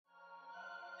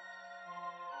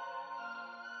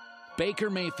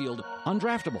Baker Mayfield,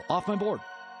 undraftable, off my board.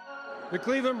 The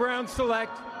Cleveland Browns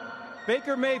select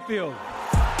Baker Mayfield. What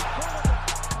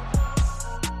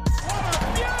a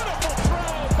beautiful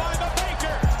throw by the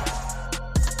Baker!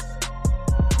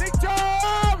 Big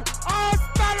Tom!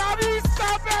 Hasta la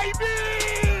vista,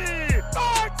 baby!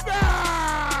 Touchdown!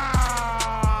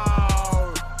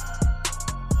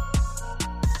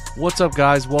 What's up,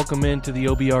 guys? Welcome into the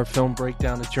OBR Film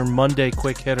Breakdown. It's your Monday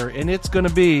quick hitter, and it's going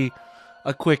to be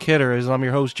a quick hitter, as I'm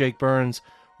your host, Jake Burns.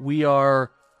 We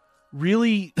are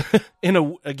really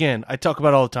again, I talk about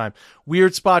it all the time,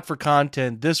 weird spot for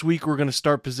content. This week we're going to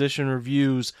start position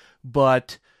reviews,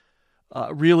 but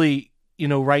really,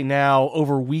 right now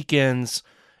over weekends,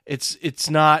 it's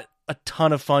not a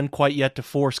ton of fun quite yet to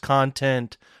force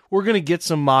content. We're going to get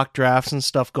some mock drafts and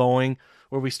stuff going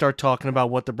where we start talking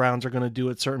about what the Browns are going to do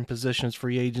at certain positions,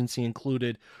 free agency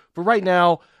included. But right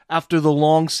now, after the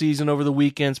long season over the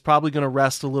weekends, probably going to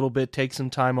rest a little bit, take some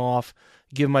time off,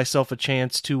 give myself a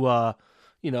chance to,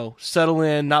 settle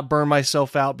in, not burn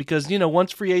myself out. Because,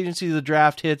 once free agency, the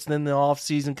draft hits, then the off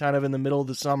season kind of in the middle of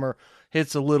the summer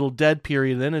hits a little dead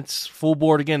period. Then it's full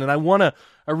board again. And I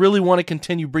really want to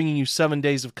continue bringing you 7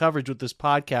 days of coverage with this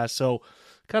podcast. So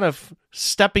kind of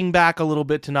stepping back a little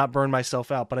bit to not burn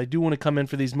myself out. But I do want to come in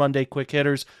for these Monday quick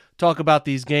hitters, talk about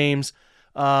these games,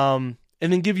 and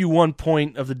then give you 1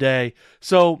 point of the day.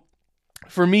 So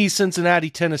for me, Cincinnati,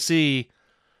 Tennessee,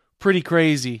 pretty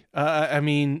crazy.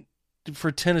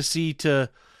 For Tennessee to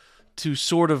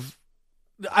sort of,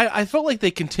 I felt like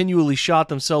they continually shot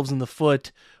themselves in the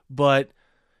foot, but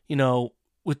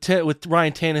with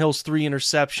Ryan Tannehill's 3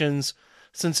 interceptions,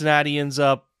 Cincinnati ends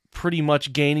up pretty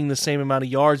much gaining the same amount of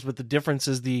yards, but the difference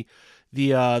is the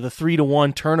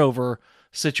 3-1 turnover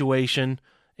situation,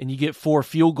 and you get 4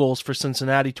 field goals for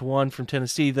Cincinnati to 1 from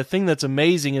Tennessee. The thing that's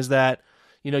amazing is that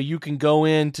you can go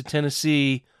into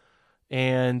Tennessee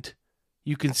and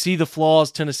you can see the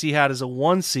flaws Tennessee had as a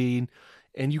 1 seed,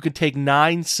 and you can take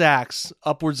 9 sacks,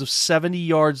 upwards of 70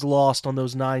 yards lost on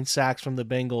those 9 sacks from the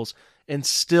Bengals, and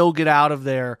still get out of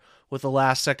there with a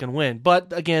last-second win.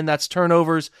 But again, that's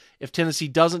turnovers. If Tennessee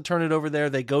doesn't turn it over there,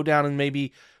 they go down and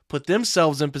maybe put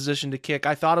themselves in position to kick.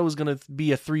 I thought it was going to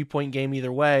be a 3-point game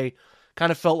either way.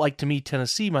 Kind of felt like, to me,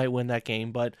 Tennessee might win that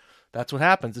game, but that's what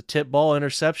happens. A tip ball,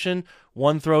 interception,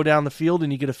 1 throw down the field,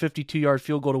 and you get a 52-yard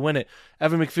field goal to win it.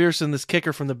 Evan McPherson, this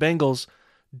kicker from the Bengals,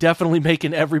 definitely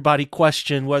making everybody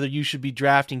question whether you should be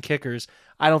drafting kickers.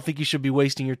 I don't think you should be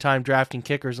wasting your time drafting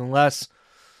kickers unless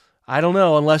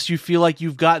you feel like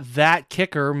you've got that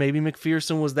kicker. Maybe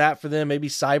McPherson was that for them. Maybe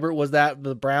Seibert was that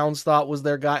the Browns thought was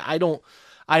their guy. I don't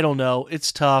know.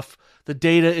 It's tough. The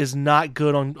data is not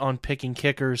good on picking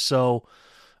kickers, so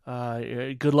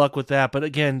good luck with that. But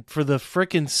again, for the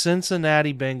frickin'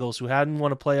 Cincinnati Bengals, who hadn't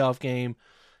won a playoff game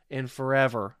in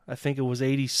forever, I think it was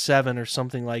 87 or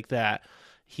something like that,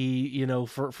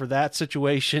 for that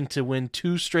situation to win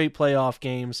 2 straight playoff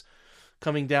games,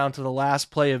 coming down to the last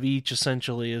play of each,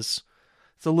 essentially, it's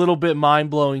a little bit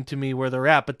mind-blowing to me where they're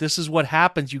at. But this is what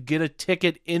happens. You get a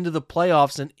ticket into the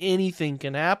playoffs, and anything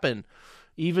can happen.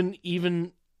 Even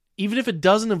if it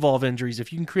doesn't involve injuries,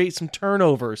 if you can create some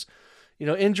turnovers.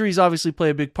 Injuries obviously play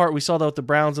a big part. We saw that with the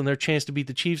Browns and their chance to beat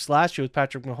the Chiefs last year with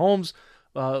Patrick Mahomes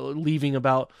leaving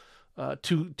about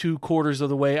two quarters of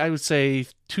the way. I would say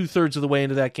 2/3 of the way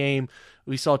into that game.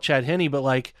 We saw Chad Henne,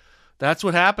 but that's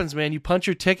what happens, man. You punch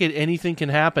your ticket, anything can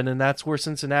happen, and that's where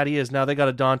Cincinnati is. Now they got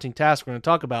a daunting task we're going to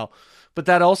talk about. But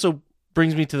that also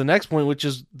brings me to the next point, which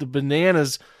is the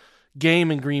bananas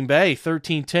game in Green Bay.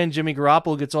 13-10, Jimmy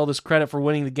Garoppolo gets all this credit for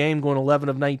winning the game, going 11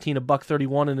 of 19,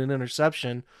 $131 and an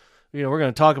interception. We're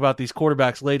going to talk about these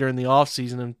quarterbacks later in the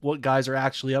offseason and what guys are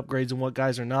actually upgrades and what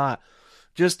guys are not.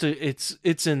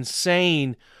 It's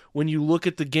insane when you look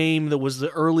at the game that was the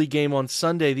early game on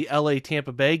Sunday, the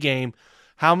LA-Tampa Bay game,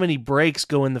 how many breaks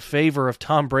go in the favor of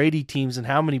Tom Brady teams and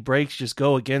how many breaks just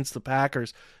go against the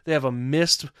Packers. They have a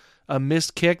missed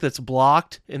kick that's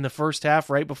blocked in the first half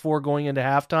right before going into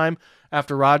halftime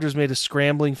after Rodgers made a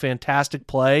scrambling, fantastic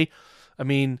play.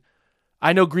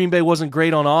 I know Green Bay wasn't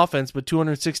great on offense, but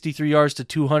 263 yards to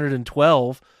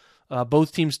 212.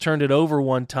 Both teams turned it over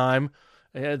one time.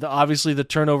 Obviously, the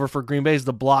turnover for Green Bay is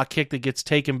the block kick that gets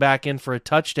taken back in for a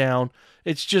touchdown.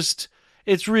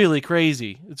 It's really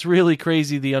crazy. It's really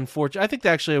crazy, the unfortunate. I think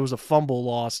actually it was a fumble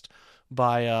lost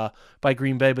by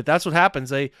Green Bay, but that's what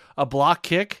happens. A block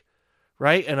kick,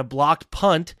 right, and a blocked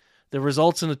punt that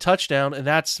results in a touchdown, and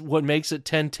that's what makes it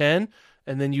 10-10,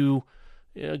 and then you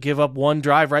give up one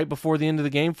drive right before the end of the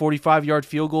game, 45-yard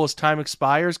field goal as time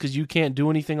expires because you can't do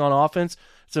anything on offense.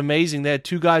 It's amazing. They had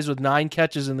 2 guys with 9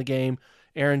 catches in the game,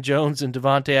 Aaron Jones and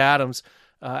Devontae Adams.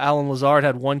 Alan Lazard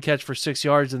had 1 catch for 6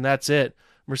 yards, and that's it.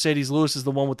 Mercedes Lewis is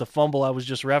the one with the fumble I was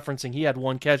just referencing. He had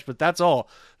 1 catch, but that's all.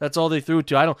 That's all they threw it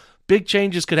to. Big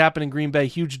changes could happen in Green Bay.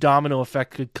 Huge domino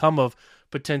effect could come of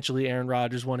potentially Aaron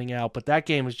Rodgers winning out. But that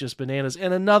game was just bananas.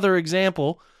 And another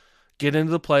example, get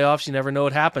into the playoffs. You never know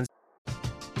what happens.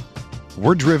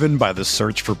 We're driven by the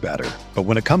search for better. But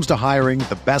when it comes to hiring,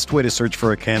 the best way to search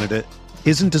for a candidate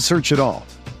isn't to search at all.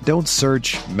 Don't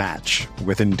search, match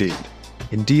with Indeed.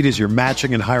 Indeed is your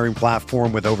matching and hiring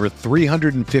platform with over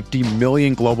 350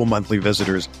 million global monthly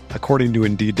visitors, according to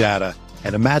Indeed data,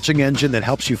 and a matching engine that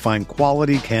helps you find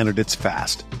quality candidates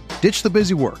fast. Ditch the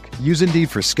busy work. Use Indeed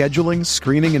for scheduling,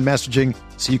 screening, and messaging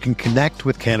so you can connect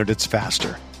with candidates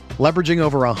faster. Leveraging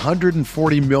over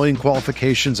 140 million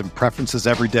qualifications and preferences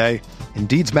every day,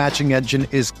 Indeed's matching engine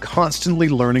is constantly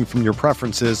learning from your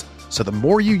preferences, so the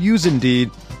more you use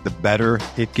Indeed, the better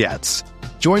it gets.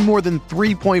 Join more than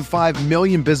 3.5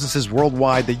 million businesses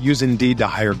worldwide that use Indeed to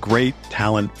hire great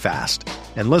talent fast.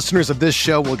 And listeners of this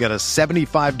show will get a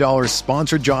 $75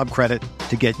 sponsored job credit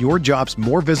to get your jobs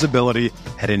more visibility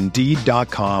at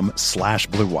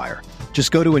Indeed.com/Blue Wire.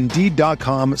 Just go to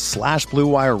Indeed.com/Blue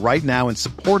Wire right now and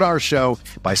support our show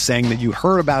by saying that you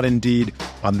heard about Indeed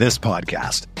on this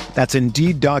podcast. That's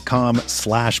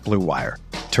Indeed.com/Blue Wire.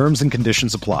 Terms and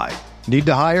conditions apply. Need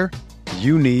to hire?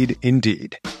 You need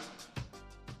Indeed.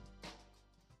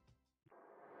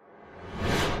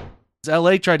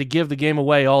 LA tried to give the game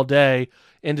away all day,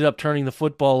 ended up turning the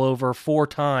football over 4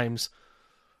 times.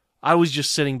 I was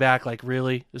just sitting back like,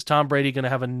 really? Is Tom Brady going to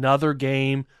have another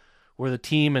game where the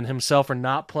team and himself are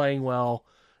not playing well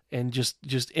and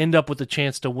just end up with the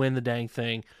chance to win the dang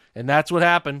thing? And that's what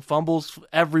happened. Fumbles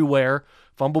everywhere.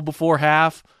 Fumble before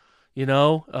half,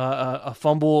 a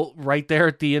fumble right there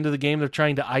at the end of the game. They're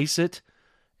trying to ice it.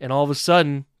 And all of a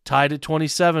sudden, tied at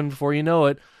 27 before you know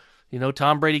it,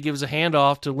 Tom Brady gives a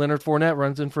handoff to Leonard Fournette,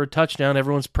 runs in for a touchdown.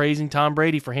 Everyone's praising Tom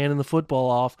Brady for handing the football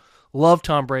off. Love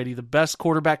Tom Brady, the best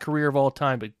quarterback career of all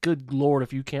time. But good Lord,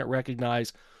 if you can't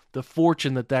recognize the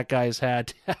fortune that guy has had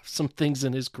to have some things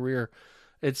in his career,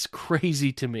 it's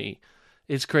crazy to me.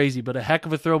 It's crazy. But a heck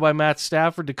of a throw by Matt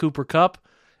Stafford to Cooper Kupp.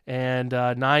 And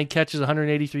 9 catches,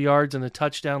 183 yards, and a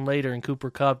touchdown later. And Cooper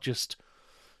Kupp, just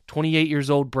 28 years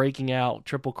old, breaking out.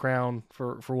 Triple crown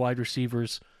for wide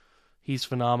receivers. He's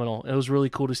phenomenal. It was really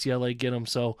cool to see LA get him.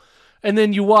 So, and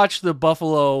then you watch the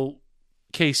Buffalo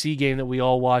KC game that we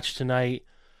all watched tonight,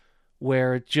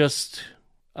 where it just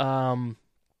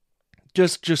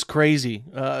crazy.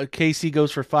 KC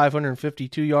goes for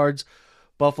 552 yards,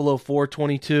 Buffalo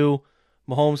 422.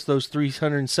 Mahomes throws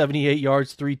 378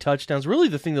 yards, 3 touchdowns. Really,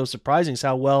 the thing that was surprising is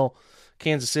how well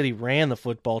Kansas City ran the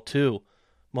football too.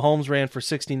 Mahomes ran for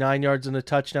 69 yards and a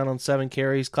touchdown on 7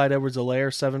 carries. Clyde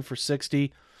Edwards-Helaire 7 for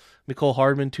 60. Mecole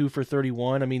Hardman 2 for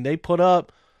 31. I mean, they put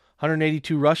up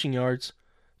 182 rushing yards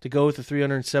to go with the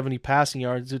 370 passing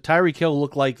yards. Tyreek Hill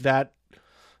looked like that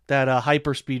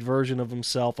hyper-speed version of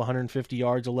himself, 150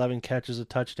 yards, 11 catches, a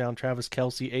touchdown. Travis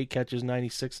Kelce, 8 catches,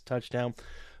 96, a touchdown.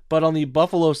 But on the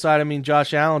Buffalo side, I mean,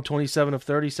 Josh Allen, 27 of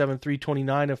 37,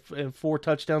 329, and 4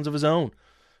 touchdowns of his own.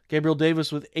 Gabriel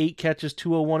Davis with 8 catches,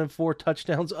 201, and 4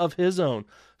 touchdowns of his own.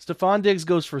 Stephon Diggs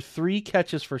goes for 3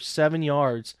 catches for 7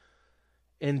 yards,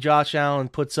 and Josh Allen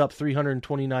puts up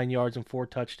 329 yards and 4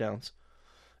 touchdowns.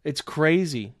 It's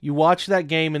crazy. You watch that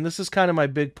game, and this is kind of my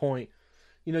big point.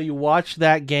 You watch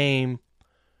that game,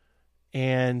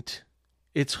 and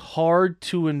it's hard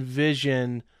to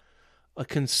envision a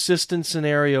consistent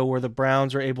scenario where the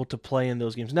Browns are able to play in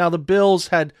those games. Now, the Bills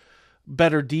had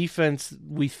better defense,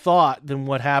 we thought, than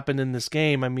what happened in this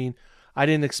game. I mean, I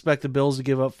didn't expect the Bills to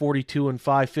give up 42 and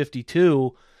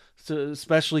 552,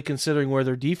 especially considering where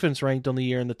their defense ranked on the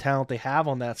year and the talent they have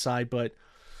on that side. But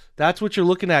that's what you're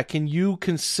looking at. Can you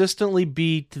consistently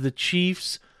beat the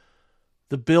Chiefs,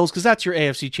 the Bills? Because that's your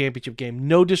AFC Championship game.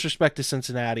 No disrespect to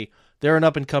Cincinnati. They're an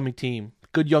up-and-coming team.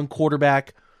 Good young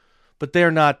quarterback. But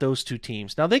they're not those two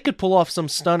teams. Now, they could pull off some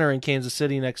stunner in Kansas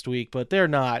City next week, but they're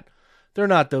not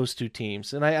those two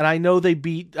teams. And I know they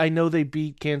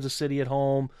beat Kansas City at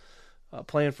home,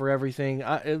 playing for everything.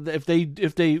 If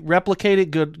they replicate it,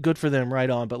 good for them,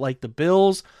 right on. But like the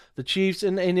Bills, the Chiefs,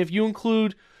 and if you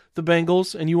include the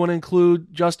Bengals and you want to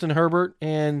include Justin Herbert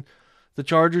and the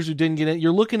Chargers who didn't get in,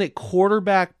 you're looking at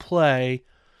quarterback play.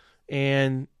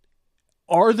 And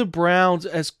are the Browns,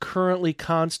 as currently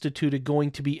constituted,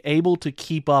 going to be able to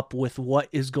keep up with what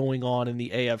is going on in the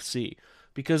AFC?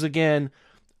 Because again,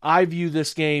 I view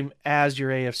this game as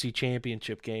your AFC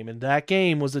Championship game, and that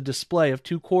game was a display of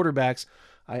 2 quarterbacks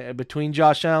between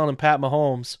Josh Allen and Pat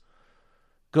Mahomes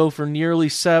go for nearly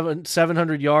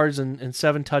 700 yards and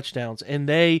 7 touchdowns, and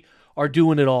they are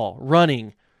doing it all: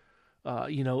 running,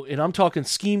 And I'm talking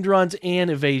schemed runs and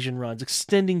evasion runs,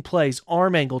 extending plays,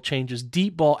 arm angle changes,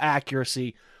 deep ball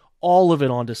accuracy, all of it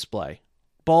on display.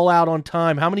 Ball out on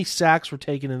time. How many sacks were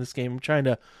taken in this game? I'm trying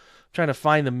to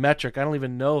find the metric. I don't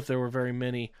even know if there were very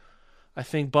many. I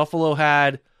think Buffalo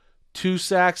had 2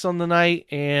 sacks on the night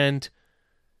and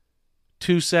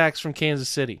 2 sacks from Kansas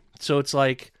City. So it's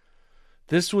like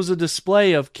this was a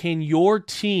display of, can your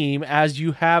team, as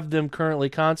you have them currently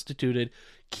constituted,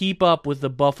 keep up with the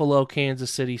Buffalo,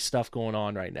 Kansas City stuff going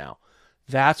on right now?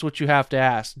 That's what you have to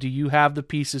ask. Do you have the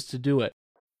pieces to do it?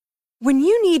 When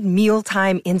you need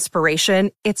mealtime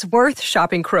inspiration, it's worth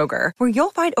shopping Kroger, where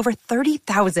you'll find over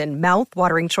 30,000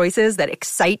 mouth-watering choices that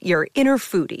excite your inner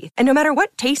foodie. And no matter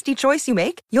what tasty choice you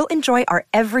make, you'll enjoy our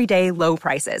everyday low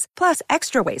prices, plus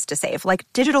extra ways to save, like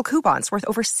digital coupons worth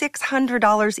over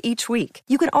 $600 each week.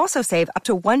 You can also save up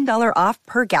to $1 off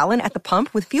per gallon at the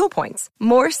pump with fuel points.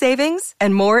 More savings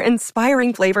and more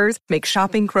inspiring flavors make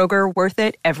shopping Kroger worth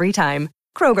it every time.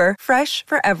 Kroger, fresh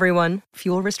for everyone.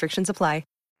 Fuel restrictions apply.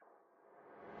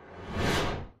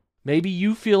 Maybe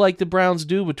you feel like the Browns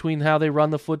do between how they run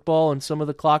the football and some of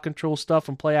the clock control stuff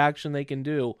and play action they can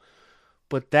do.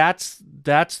 But that's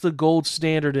the gold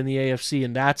standard in the AFC,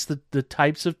 and that's the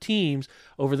types of teams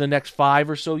over the next 5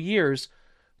 or so years,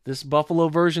 this Buffalo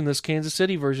version, this Kansas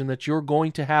City version, that you're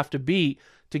going to have to beat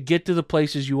to get to the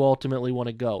places you ultimately want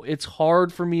to go. It's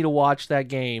hard for me to watch that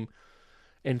game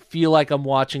and feel like I'm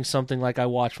watching something like I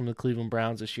watched from the Cleveland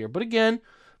Browns this year. But again,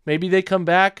 maybe they come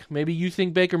back. Maybe you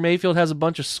think Baker Mayfield has a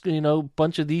bunch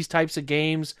of these types of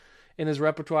games in his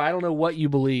repertoire. I don't know what you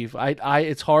believe.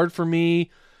 It's hard for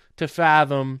me to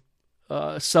fathom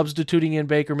substituting in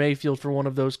Baker Mayfield for one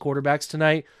of those quarterbacks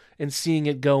tonight and seeing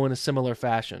it go in a similar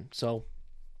fashion. So,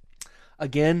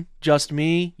 again, just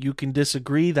me. You can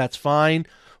disagree. That's fine.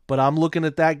 But I'm looking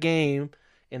at that game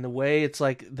and the way it's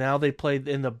like now they played,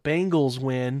 and the Bengals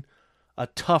win a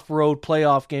tough road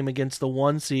playoff game against the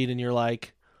 1 seed, and you're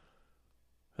like,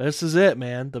 this is it,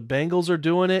 man. The Bengals are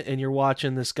doing it, and you're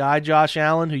watching this guy, Josh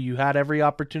Allen, who you had every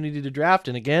opportunity to draft.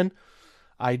 And again,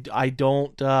 I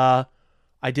didn't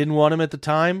want him at the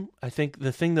time. I think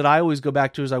the thing that I always go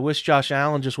back to is I wish Josh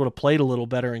Allen just would have played a little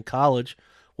better in college,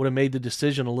 would have made the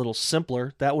decision a little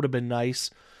simpler. That would have been nice.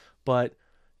 But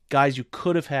guys you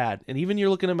could have had, and even you're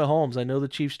looking at Mahomes. I know the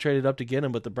Chiefs traded up to get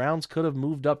him, but the Browns could have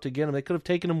moved up to get him. They could have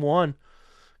taken him 1.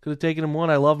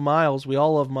 I love Miles. We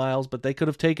all love Miles, but they could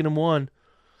have taken him 1.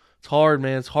 It's hard,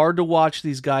 man. It's hard to watch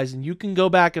these guys, and you can go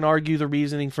back and argue the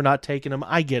reasoning for not taking them.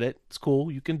 I get it. It's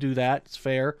cool. You can do that. It's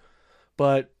fair.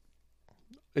 But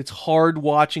it's hard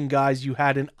watching guys you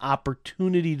had an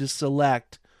opportunity to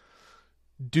select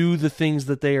do the things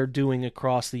that they are doing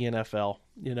across the NFL,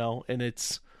 and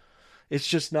it's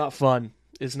just not fun.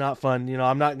 It's not fun.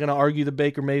 I'm not going to argue the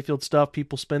Baker Mayfield stuff.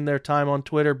 People spend their time on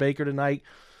Twitter. Baker tonight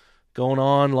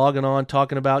logging on,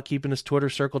 talking about keeping his Twitter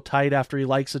circle tight after he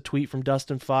likes a tweet from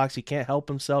Dustin Fox. He can't help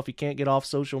himself. He can't get off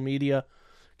social media.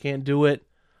 Can't do it.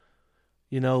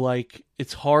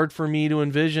 It's hard for me to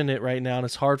envision it right now, and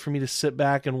it's hard for me to sit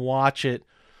back and watch it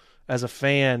as a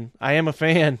fan. I am a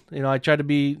fan. I try to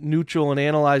be neutral and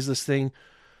analyze this thing,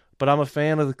 but I'm a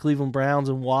fan of the Cleveland Browns,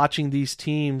 and watching these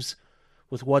teams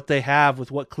with what they have,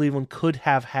 with what Cleveland could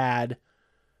have had,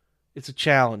 it's a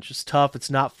challenge. It's tough. It's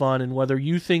not fun. And whether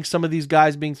you think some of these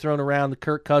guys being thrown around, the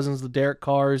Kirk Cousins, the Derek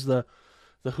Carrs, the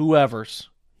whoever's,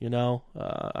 I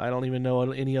don't even know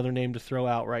any other name to throw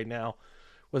out right now.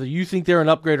 Whether you think they're an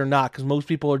upgrade or not, because most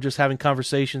people are just having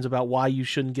conversations about why you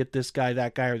shouldn't get this guy,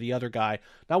 that guy, or the other guy.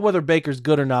 Not whether Baker's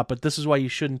good or not, but this is why you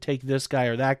shouldn't take this guy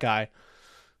or that guy.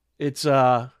 It's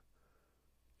a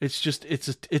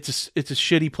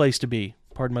shitty place to be.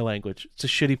 Pardon my language. It's a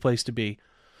shitty place to be.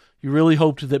 You really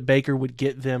hoped that Baker would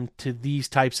get them to these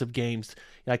types of games.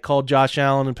 I called Josh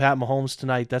Allen and Pat Mahomes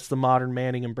tonight. That's the modern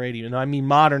Manning and Brady. And I mean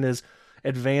modern as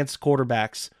advanced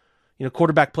quarterbacks.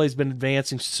 Quarterback play has been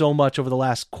advancing so much over the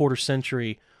last quarter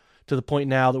century to the point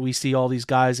now that we see all these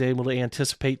guys able to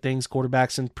anticipate things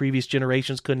quarterbacks in previous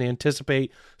generations couldn't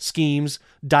anticipate, schemes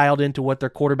dialed into what their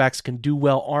quarterbacks can do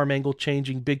well, arm angle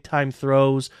changing, big-time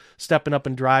throws, stepping up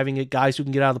and driving it, guys who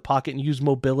can get out of the pocket and use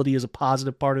mobility as a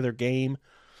positive part of their game.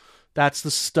 That's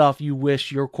the stuff you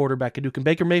wish your quarterback could do. Can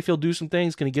Baker Mayfield do some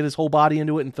things? Can he get his whole body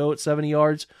into it and throw it 70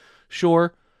 yards?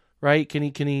 Sure. Right? Can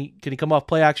he come off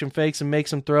play action fakes and make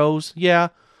some throws? Yeah.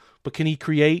 But can he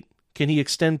create? Can he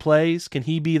extend plays? Can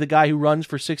he be the guy who runs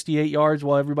for 68 yards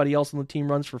while everybody else on the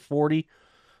team runs for 40?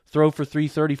 Throw for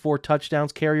 334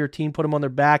 touchdowns, carry your team, put them on their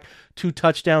back, 2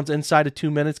 touchdowns inside of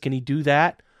 2 minutes. Can he do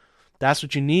that? That's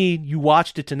what you need. You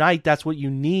watched it tonight. That's what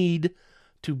you need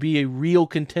to be a real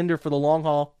contender for the long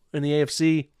haul in the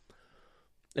AFC.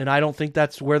 And I don't think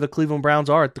that's where the Cleveland Browns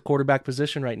are at the quarterback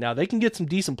position right now. They can get some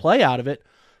decent play out of it,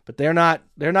 but they're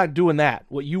not doing that.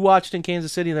 What you watched in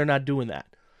Kansas City, they're not doing that.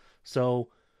 So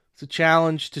it's a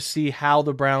challenge to see how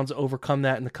the Browns overcome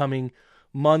that in the coming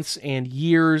months and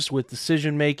years with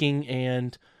decision making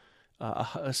and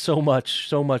so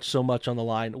much on the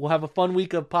line. We'll have a fun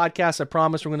week of podcasts. I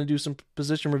promise we're going to do some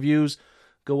position reviews,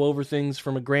 go over things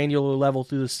from a granular level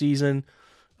through the season.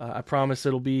 I promise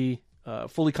it'll be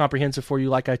fully comprehensive for you,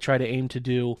 like I try to aim to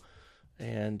do,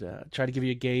 and try to give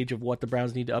you a gauge of what the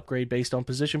Browns need to upgrade based on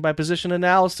position-by-position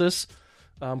analysis.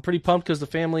 I'm pretty pumped because the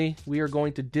family, we are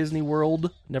going to Disney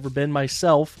World. Never been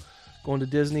myself. Going to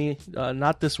Disney,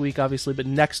 not this week, obviously, but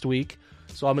next week.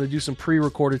 So I'm going to do some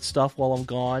pre-recorded stuff while I'm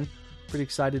gone. Pretty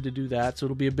excited to do that. So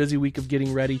it'll be a busy week of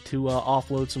getting ready to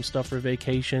offload some stuff for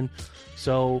vacation.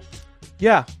 So,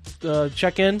 yeah,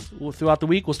 check in throughout the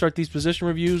week. We'll start these position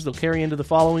reviews. They'll carry into the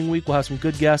following week. We'll have some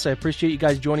good guests. I appreciate you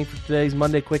guys joining for today's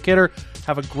Monday Quick Hitter.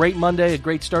 Have a great Monday, a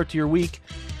great start to your week,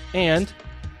 and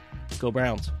go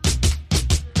Browns.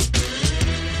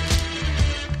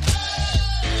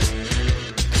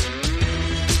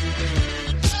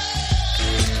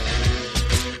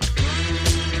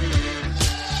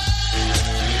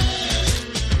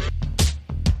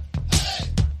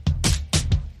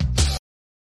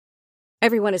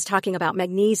 Everyone is talking about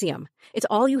magnesium. It's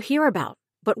all you hear about.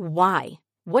 But why?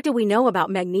 What do we know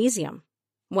about magnesium?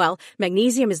 Well,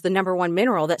 magnesium is the number one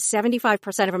mineral that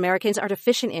 75% of Americans are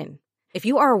deficient in. If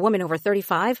you are a woman over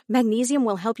 35, magnesium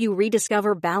will help you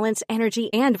rediscover balance,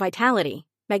 energy, and vitality.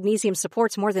 Magnesium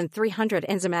supports more than 300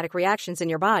 enzymatic reactions in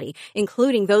your body,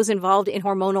 including those involved in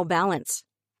hormonal balance.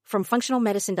 From functional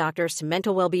medicine doctors to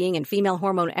mental well-being and female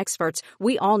hormone experts,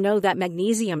 we all know that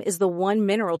magnesium is the one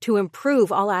mineral to improve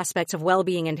all aspects of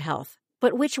well-being and health.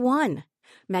 But which one?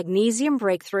 Magnesium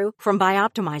Breakthrough from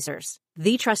Bioptimizers,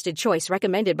 the trusted choice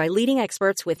recommended by leading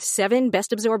experts with 7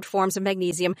 best-absorbed forms of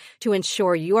magnesium to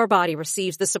ensure your body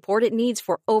receives the support it needs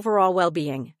for overall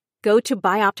well-being. Go to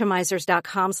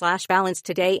bioptimizers.com/balance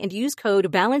today and use code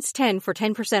BALANCE10 for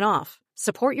 10% off.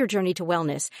 Support your journey to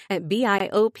wellness at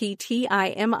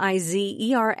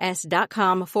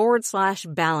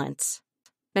bioptimizers.com/balance.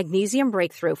 Magnesium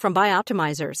Breakthrough from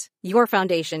Bioptimizers, your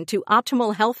foundation to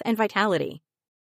optimal health and vitality.